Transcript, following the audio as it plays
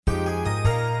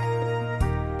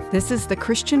This is The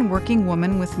Christian Working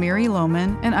Woman with Mary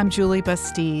Lohman, and I'm Julie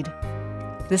Bastide.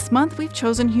 This month, we've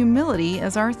chosen humility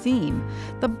as our theme.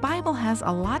 The Bible has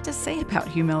a lot to say about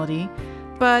humility,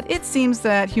 but it seems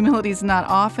that humility is not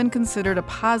often considered a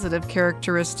positive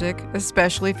characteristic,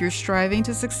 especially if you're striving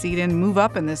to succeed and move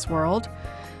up in this world.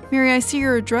 Mary, I see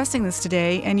you're addressing this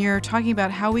today, and you're talking about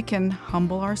how we can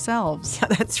humble ourselves. Yeah,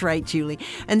 that's right, Julie.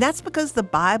 And that's because the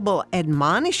Bible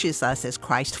admonishes us as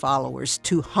Christ followers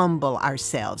to humble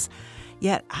ourselves.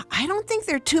 Yet, I don't think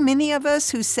there are too many of us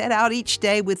who set out each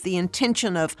day with the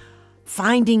intention of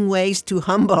finding ways to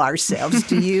humble ourselves.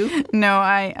 Do you? No,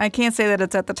 I can't say that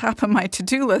it's at the top of my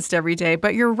to-do list every day,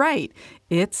 but you're right.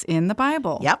 It's in the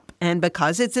Bible. Yep, and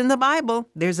because it's in the Bible,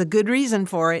 there's a good reason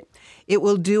for it. It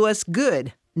will do us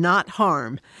good, not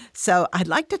harm. So I'd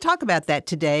like to talk about that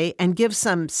today and give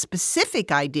some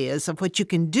specific ideas of what you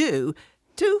can do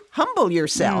to humble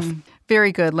yourself.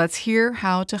 Very good. Let's hear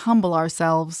how to humble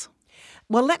ourselves.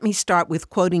 Well, let me start with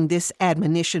quoting this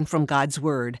admonition from God's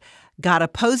Word. God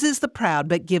opposes the proud,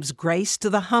 but gives grace to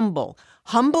the humble.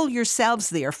 Humble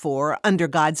yourselves, therefore, under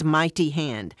God's mighty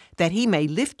hand, that he may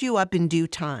lift you up in due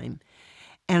time.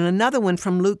 And another one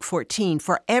from Luke 14,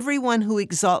 for everyone who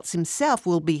exalts himself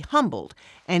will be humbled,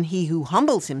 and he who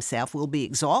humbles himself will be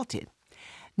exalted.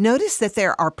 Notice that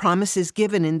there are promises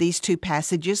given in these two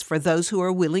passages for those who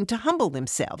are willing to humble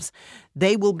themselves.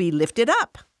 They will be lifted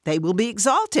up. They will be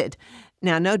exalted.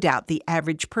 Now, no doubt the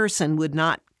average person would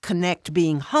not connect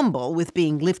being humble with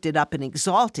being lifted up and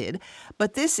exalted,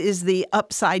 but this is the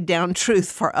upside-down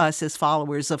truth for us as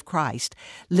followers of Christ.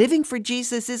 Living for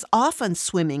Jesus is often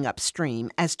swimming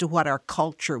upstream as to what our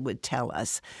culture would tell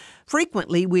us.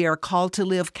 Frequently, we are called to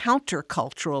live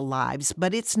countercultural lives,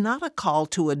 but it's not a call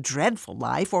to a dreadful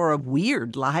life or a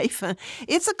weird life.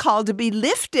 It's a call to be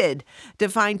lifted, to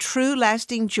find true,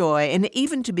 lasting joy, and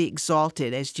even to be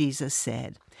exalted, as Jesus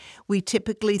said. We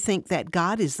typically think that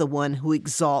God is the one who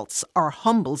exalts or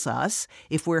humbles us.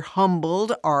 If we're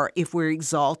humbled or if we're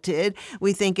exalted,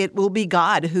 we think it will be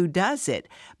God who does it.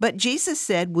 But Jesus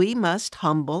said we must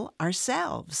humble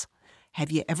ourselves. Have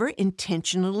you ever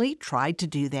intentionally tried to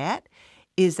do that?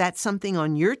 Is that something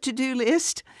on your to-do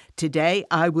list? Today,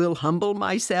 I will humble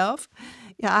myself.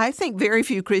 Yeah, I think very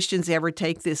few Christians ever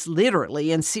take this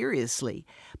literally and seriously.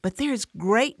 But there's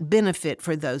great benefit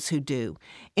for those who do.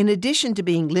 In addition to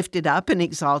being lifted up and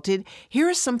exalted, here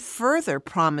are some further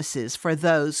promises for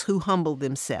those who humble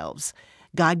themselves.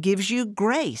 God gives you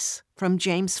grace. From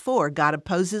James 4, God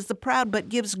opposes the proud but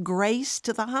gives grace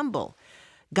to the humble.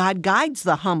 God guides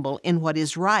the humble in what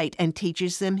is right and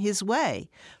teaches them his way.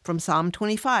 From Psalm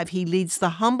 25, he leads the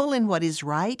humble in what is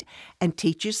right and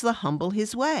teaches the humble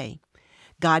his way.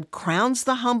 God crowns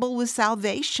the humble with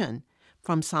salvation.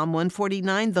 From Psalm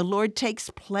 149, the Lord takes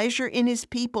pleasure in his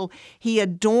people. He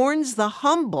adorns the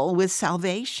humble with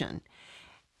salvation.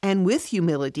 And with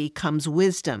humility comes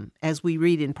wisdom, as we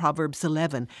read in Proverbs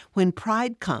 11. When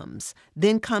pride comes,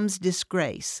 then comes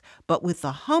disgrace, but with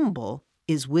the humble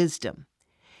is wisdom.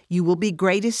 You will be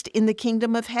greatest in the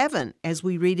kingdom of heaven, as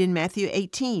we read in Matthew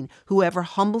 18. Whoever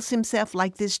humbles himself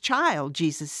like this child,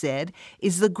 Jesus said,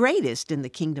 is the greatest in the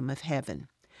kingdom of heaven.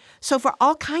 So for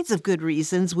all kinds of good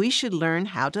reasons, we should learn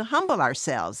how to humble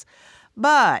ourselves.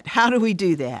 But how do we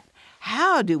do that?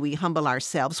 How do we humble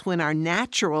ourselves when our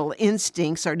natural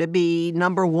instincts are to be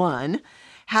number one?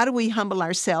 How do we humble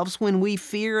ourselves when we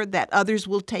fear that others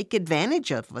will take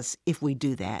advantage of us if we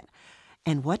do that?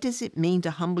 And what does it mean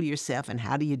to humble yourself, and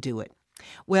how do you do it?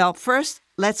 Well, first,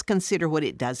 let's consider what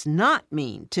it does not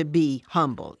mean to be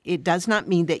humble. It does not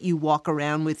mean that you walk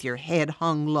around with your head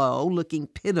hung low, looking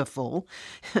pitiful.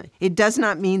 It does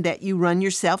not mean that you run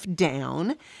yourself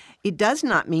down. It does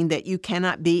not mean that you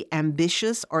cannot be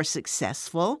ambitious or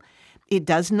successful. It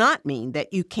does not mean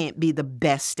that you can't be the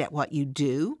best at what you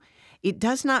do. It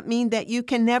does not mean that you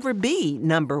can never be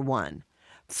number one.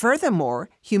 Furthermore,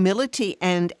 humility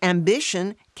and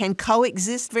ambition can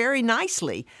coexist very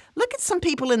nicely. Look at some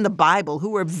people in the Bible who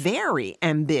were very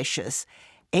ambitious.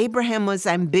 Abraham was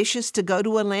ambitious to go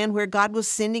to a land where God was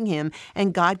sending him,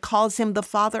 and God calls him the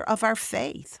father of our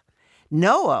faith.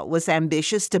 Noah was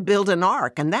ambitious to build an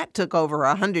ark, and that took over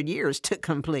 100 years to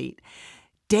complete.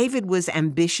 David was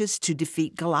ambitious to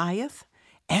defeat Goliath.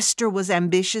 Esther was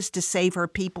ambitious to save her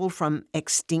people from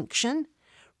extinction.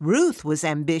 Ruth was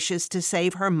ambitious to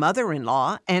save her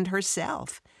mother-in-law and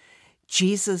herself.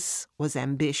 Jesus was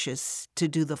ambitious to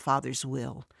do the Father's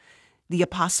will. The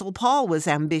Apostle Paul was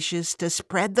ambitious to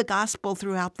spread the gospel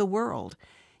throughout the world.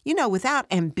 You know, without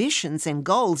ambitions and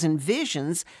goals and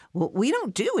visions, well, we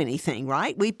don't do anything,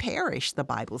 right? We perish, the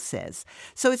Bible says.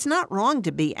 So it's not wrong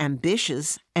to be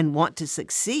ambitious and want to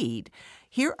succeed.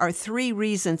 Here are 3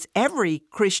 reasons every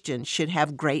Christian should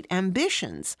have great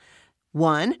ambitions.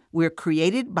 1, we're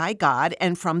created by God,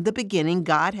 and from the beginning,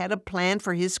 God had a plan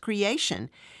for his creation.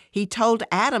 He told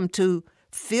Adam to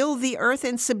fill the earth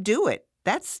and subdue it.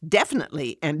 That's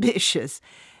definitely ambitious.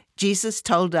 Jesus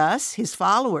told us, his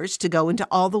followers, to go into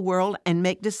all the world and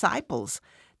make disciples.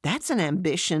 That's an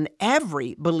ambition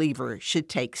every believer should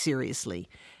take seriously.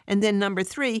 And then number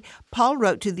 3, Paul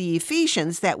wrote to the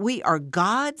Ephesians that we are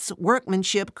God's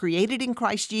workmanship created in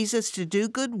Christ Jesus to do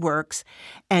good works,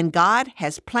 and God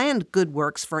has planned good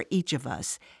works for each of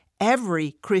us.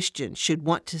 Every Christian should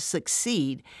want to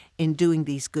succeed in doing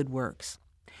these good works.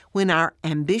 When our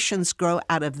ambitions grow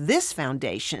out of this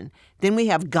foundation, then we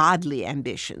have godly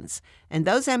ambitions. And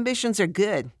those ambitions are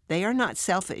good. They are not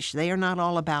selfish. They are not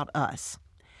all about us.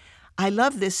 I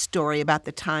love this story about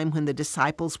the time when the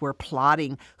disciples were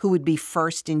plotting who would be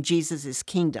first in Jesus'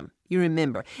 kingdom. You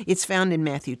remember, it's found in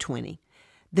Matthew 20.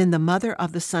 Then the mother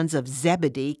of the sons of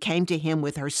Zebedee came to him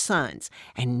with her sons,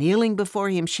 and kneeling before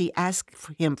him, she asked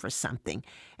him for something.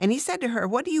 And he said to her,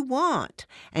 "What do you want?"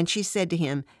 And she said to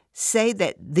him, "Say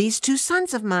that these 2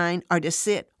 sons of mine are to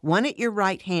sit, one at your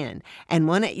right hand and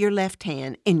one at your left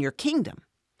hand in your kingdom."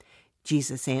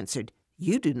 Jesus answered,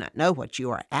 "You do not know what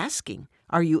you are asking.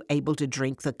 Are you able to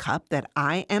drink the cup that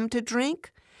I am to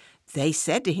drink?" They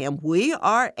said to him, "We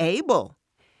are able."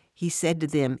 He said to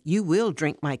them, "You will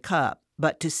drink my cup,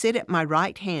 but to sit at my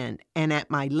right hand and at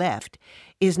my left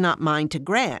is not mine to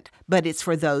grant, but it's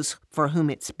for those for whom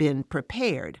it's been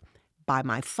prepared by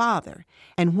my Father."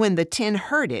 And when the 10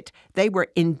 heard it, they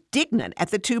were indignant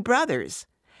at the 2 brothers.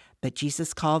 But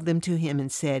Jesus called them to him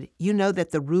and said, "You know that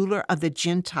the ruler of the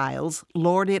Gentiles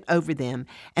lord it over them,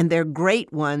 and their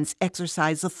great ones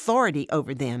exercise authority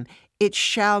over them. It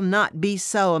shall not be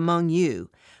so among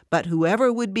you. But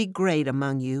whoever would be great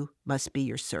among you must be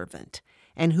your servant,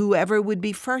 and whoever would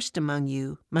be first among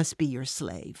you must be your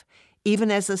slave,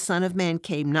 even as the Son of Man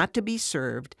came not to be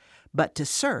served, but to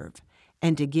serve,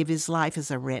 and to give his life as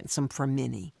a ransom for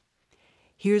many."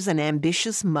 Here's an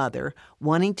ambitious mother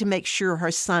wanting to make sure her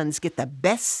sons get the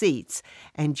best seats,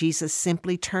 and Jesus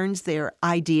simply turns their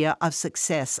idea of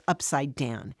success upside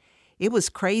down. It was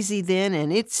crazy then,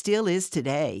 and it still is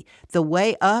today. The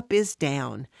way up is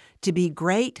down. To be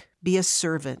great, be a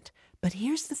servant. But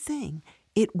here's the thing.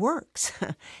 It works.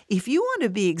 If you want to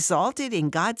be exalted in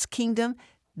God's kingdom,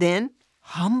 then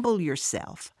humble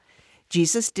yourself.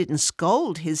 Jesus didn't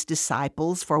scold his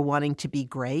disciples for wanting to be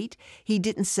great. He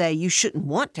didn't say you shouldn't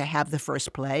want to have the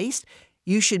first place.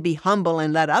 You should be humble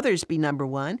and let others be number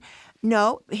 1.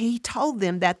 No, he told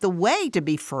them that the way to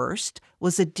be first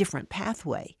was a different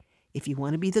pathway. If you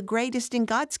want to be the greatest in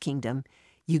God's kingdom,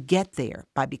 you get there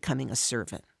by becoming a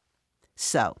servant.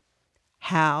 So,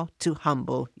 how to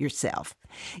humble yourself.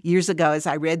 Years ago, as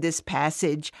I read this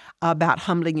passage about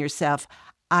humbling yourself,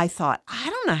 I thought, I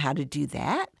don't know how to do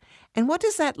that. And what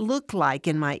does that look like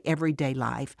in my everyday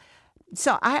life?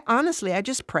 So I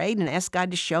just prayed and asked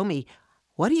God to show me,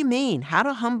 what do you mean? How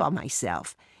to humble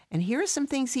myself? And here are some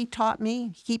things he taught me.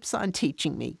 He keeps on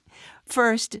teaching me.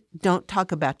 First, don't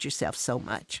talk about yourself so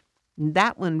much.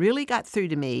 That one really got through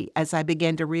to me as I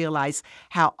began to realize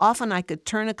how often I could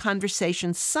turn a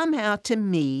conversation somehow to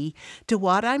me, to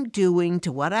what I'm doing,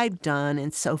 to what I've done,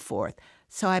 and so forth.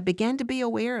 So I began to be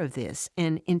aware of this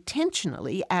and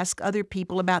intentionally ask other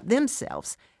people about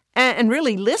themselves and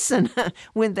really listen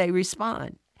when they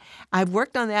respond. I've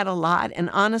worked on that a lot, and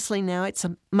honestly now it's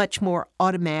much more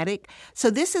automatic. So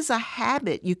this is a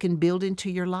habit you can build into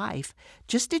your life.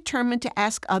 Just determine to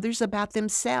ask others about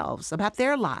themselves, about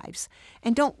their lives,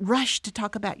 and don't rush to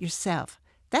talk about yourself.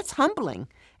 That's humbling.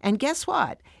 And guess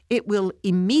what? It will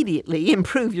immediately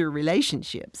improve your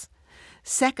relationships.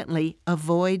 Secondly,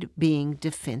 avoid being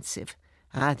defensive.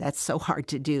 That's so hard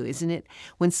to do, isn't it?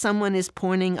 When someone is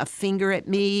pointing a finger at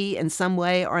me in some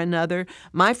way or another,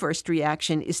 my first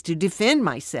reaction is to defend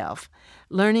myself.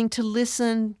 Learning to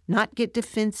listen, not get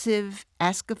defensive,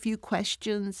 ask a few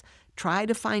questions, try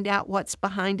to find out what's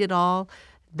behind it all,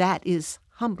 that is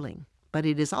humbling, but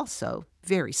it is also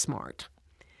very smart.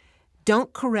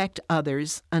 Don't correct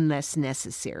others unless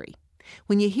necessary.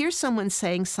 When you hear someone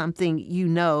saying something you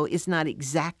know is not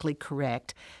exactly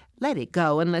correct, let it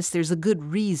go unless there's a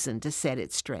good reason to set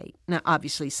it straight. Now,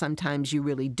 obviously, sometimes you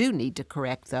really do need to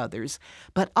correct others,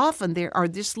 but often there are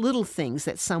just little things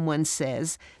that someone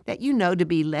says that you know to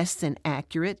be less than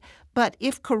accurate, but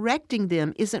if correcting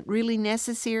them isn't really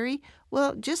necessary,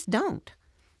 well, just don't.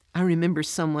 I remember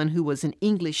someone who was an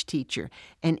English teacher,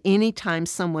 and anytime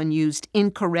someone used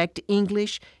incorrect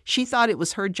English, she thought it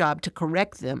was her job to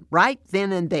correct them right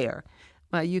then and there.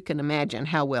 Well, you can imagine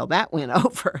how well that went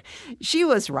over. She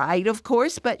was right, of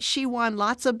course, but she won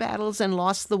lots of battles and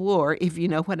lost the war, if you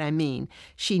know what I mean.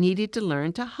 She needed to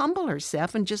learn to humble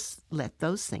herself and just let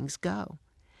those things go.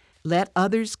 Let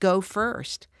others go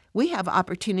first. We have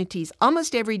opportunities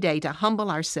almost every day to humble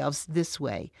ourselves this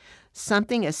way.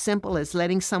 Something as simple as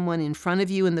letting someone in front of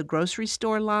you in the grocery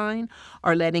store line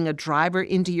or letting a driver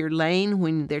into your lane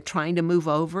when they're trying to move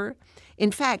over.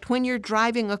 In fact, when you're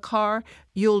driving a car,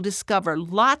 you'll discover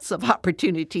lots of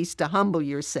opportunities to humble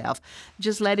yourself,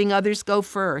 just letting others go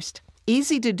first.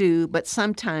 Easy to do, but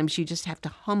sometimes you just have to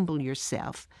humble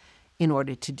yourself in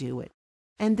order to do it.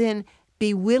 And then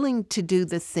be willing to do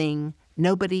the thing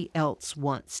nobody else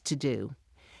wants to do.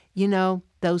 You know,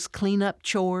 those cleanup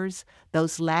chores,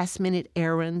 those last-minute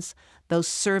errands, those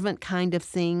servant kind of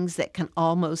things that can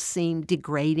almost seem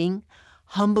degrading.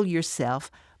 Humble yourself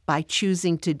by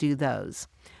choosing to do those.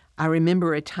 I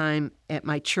remember a time at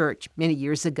my church many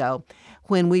years ago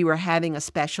when we were having a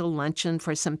special luncheon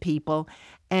for some people,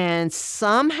 and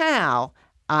somehow,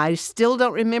 I still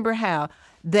don't remember how,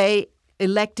 they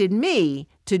elected me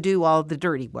to do all the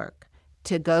dirty work,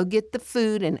 to go get the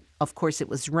food, and of course it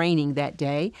was raining that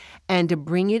day, and to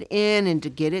bring it in and to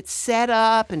get it set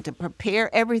up and to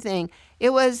prepare everything.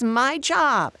 It was my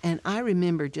job, and I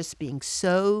remember just being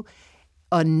so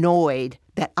annoyed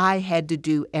that I had to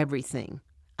do everything.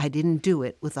 I didn't do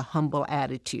it with a humble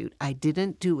attitude. I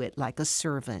didn't do it like a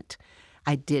servant.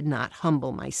 I did not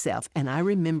humble myself, and I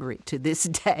remember it to this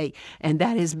day, and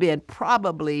that has been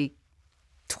probably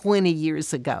 20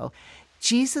 years ago.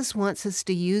 Jesus wants us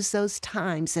to use those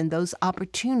times and those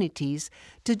opportunities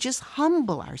to just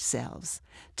humble ourselves,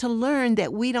 to learn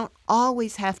that we don't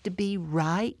always have to be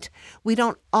right. We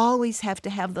don't always have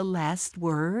to have the last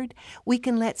word. We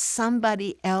can let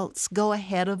somebody else go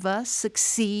ahead of us,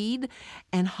 succeed,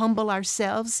 and humble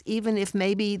ourselves, even if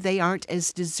maybe they aren't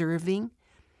as deserving.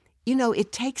 You know,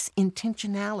 it takes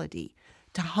intentionality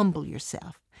to humble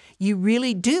yourself. You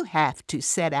really do have to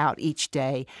set out each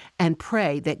day and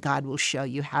pray that God will show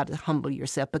you how to humble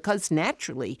yourself, because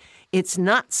naturally, it's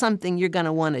not something you're going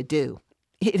to want to do.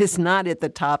 It is not at the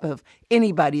top of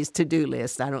anybody's to-do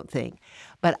list, I don't think.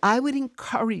 But I would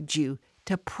encourage you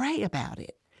to pray about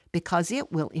it, because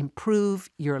it will improve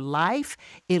your life,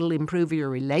 it'll improve your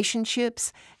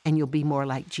relationships, and you'll be more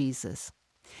like Jesus.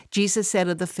 Jesus said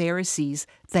of the Pharisees,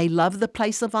 they love the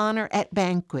place of honor at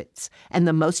banquets and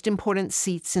the most important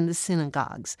seats in the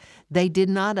synagogues. They did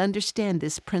not understand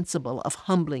this principle of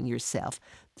humbling yourself.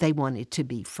 They wanted to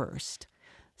be first.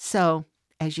 So,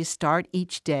 as you start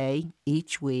each day,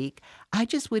 each week, I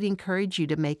just would encourage you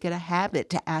to make it a habit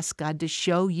to ask God to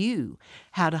show you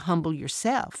how to humble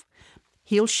yourself.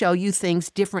 He'll show you things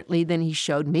differently than He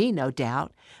showed me, no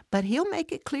doubt, but He'll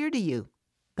make it clear to you.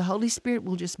 The Holy Spirit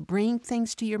will just bring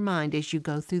things to your mind as you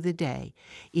go through the day.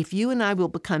 If you and I will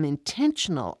become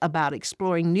intentional about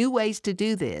exploring new ways to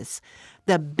do this,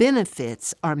 the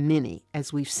benefits are many,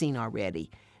 as we've seen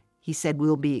already. He said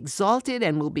we'll be exalted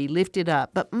and we'll be lifted up,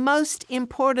 but most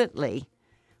importantly,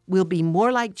 we'll be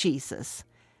more like Jesus,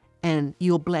 and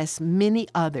you'll bless many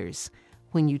others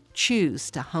when you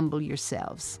choose to humble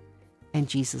yourselves, and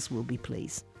Jesus will be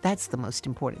pleased. That's the most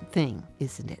important thing,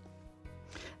 isn't it?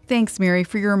 Thanks, Mary,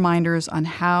 for your reminders on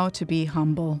how to be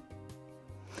humble.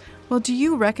 Well, do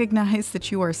you recognize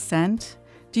that you are sent?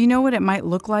 Do you know what it might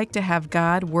look like to have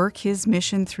God work His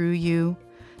mission through you?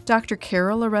 Dr.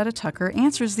 Carol Loretta Tucker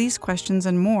answers these questions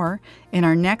and more in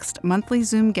our next monthly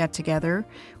Zoom get-together,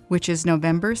 which is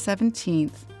November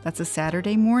 17th. That's a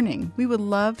Saturday morning. We would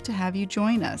love to have you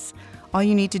join us. All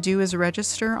you need to do is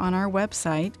register on our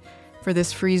website for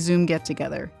this free Zoom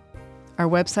get-together. Our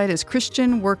website is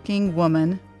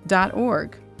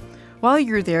christianworkingwoman.org. While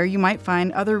you're there, you might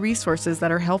find other resources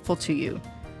that are helpful to you.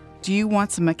 Do you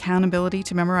want some accountability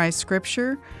to memorize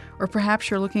Scripture? Or perhaps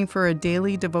you're looking for a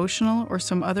daily devotional or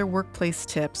some other workplace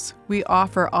tips? We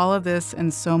offer all of this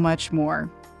and so much more.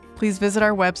 Please visit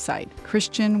our website,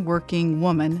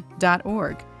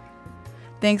 christianworkingwoman.org.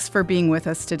 Thanks for being with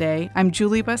us today. I'm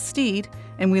Julie Bastide,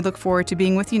 and we look forward to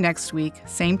being with you next week,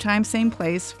 same time, same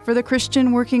place, for The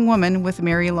Christian Working Woman with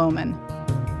Mary Lohman.